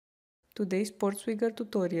Today's PortSwigger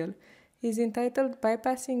tutorial is entitled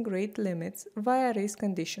Bypassing Rate Limits via Race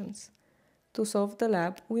Conditions. To solve the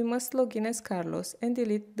lab, we must log in as Carlos and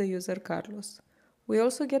delete the user Carlos. We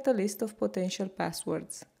also get a list of potential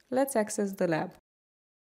passwords. Let's access the lab.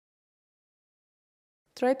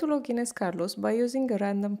 Try to log in as Carlos by using a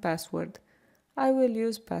random password. I will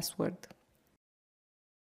use password.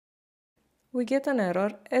 We get an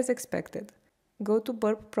error as expected. Go to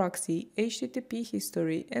burp proxy, HTTP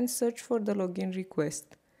history and search for the login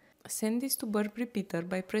request. Send this to burp repeater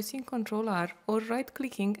by pressing Ctrl R or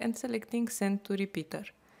right-clicking and selecting Send to repeater.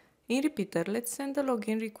 In repeater, let's send the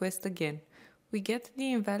login request again. We get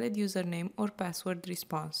the invalid username or password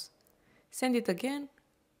response. Send it again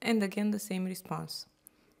and again the same response.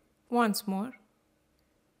 Once more.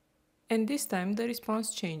 And this time the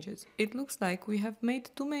response changes. It looks like we have made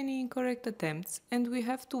too many incorrect attempts and we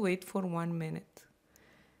have to wait for 1 minute.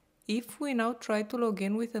 If we now try to log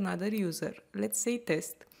in with another user, let's say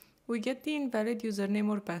test, we get the invalid username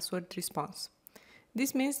or password response.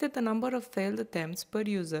 This means that the number of failed attempts per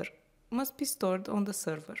user must be stored on the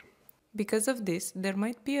server. Because of this, there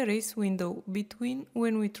might be a race window between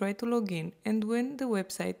when we try to log in and when the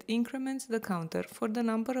website increments the counter for the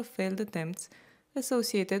number of failed attempts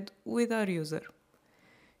associated with our user.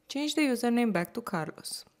 Change the username back to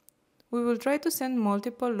Carlos. We will try to send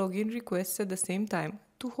multiple login requests at the same time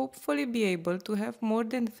to hopefully be able to have more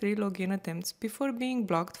than 3 login attempts before being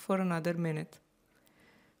blocked for another minute.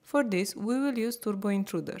 For this, we will use Turbo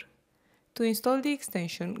Intruder. To install the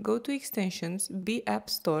extension, go to Extensions, B App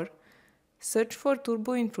Store, search for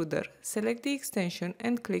Turbo Intruder, select the extension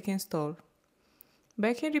and click Install.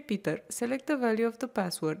 Back in Repeater, select the value of the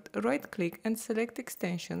password, right-click and select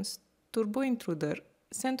Extensions, Turbo Intruder,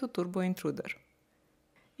 send to Turbo Intruder.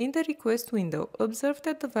 In the request window, observe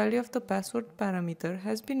that the value of the password parameter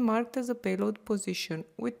has been marked as a payload position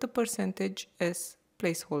with the %S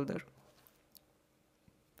placeholder.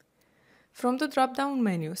 From the drop-down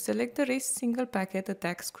menu, select the Race Single Packet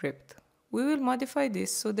Attack script. We will modify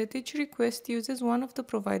this so that each request uses one of the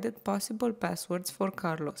provided possible passwords for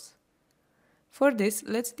Carlos. For this,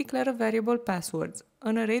 let's declare a variable passwords,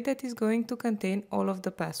 an array that is going to contain all of the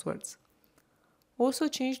passwords. Also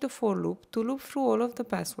change the for loop to loop through all of the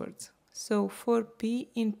passwords. So for p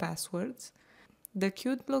in passwords, the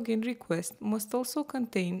queued login request must also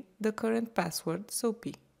contain the current password, so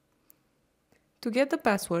p. To get the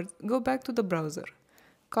password, go back to the browser.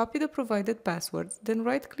 Copy the provided passwords, then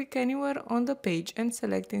right-click anywhere on the page and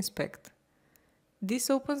select Inspect. This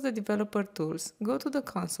opens the Developer Tools. Go to the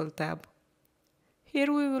Console tab.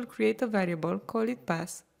 Here we will create a variable, call it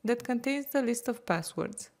pass, that contains the list of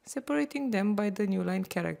passwords, separating them by the new line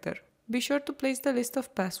character. Be sure to place the list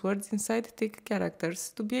of passwords inside thick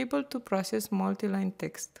characters to be able to process multi-line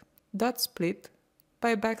text. .split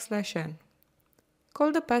by \n.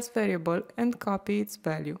 Call the pass variable and copy its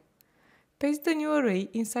value. Paste the new array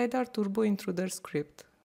inside our Turbo Intruder script.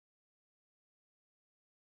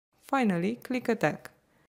 Finally, click Attack.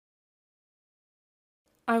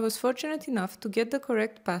 I was fortunate enough to get the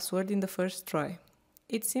correct password in the first try.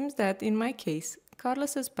 It seems that, in my case,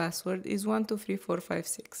 Carlos's password is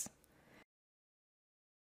 123456.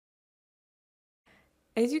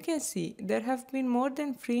 As you can see, there have been more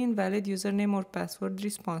than 3 invalid username or password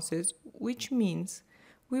responses, which means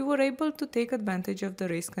we were able to take advantage of the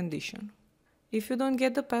race condition. If you don't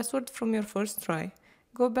get the password from your first try,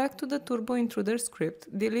 go back to the Turbo Intruder script,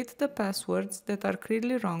 delete the passwords that are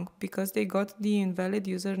clearly wrong because they got the invalid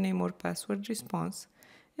username or password response,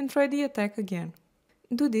 and try the attack again.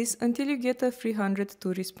 Do this until you get a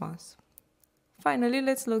 302 response. Finally,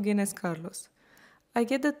 let's log in as Carlos. I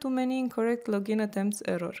get the too many incorrect login attempts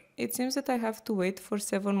error. It seems that I have to wait for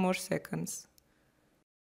 7 more seconds.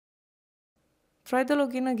 Try the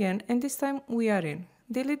login again and this time we are in.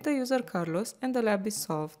 Delete the user Carlos and the lab is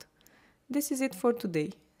solved. This is it for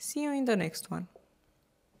today. See you in the next one.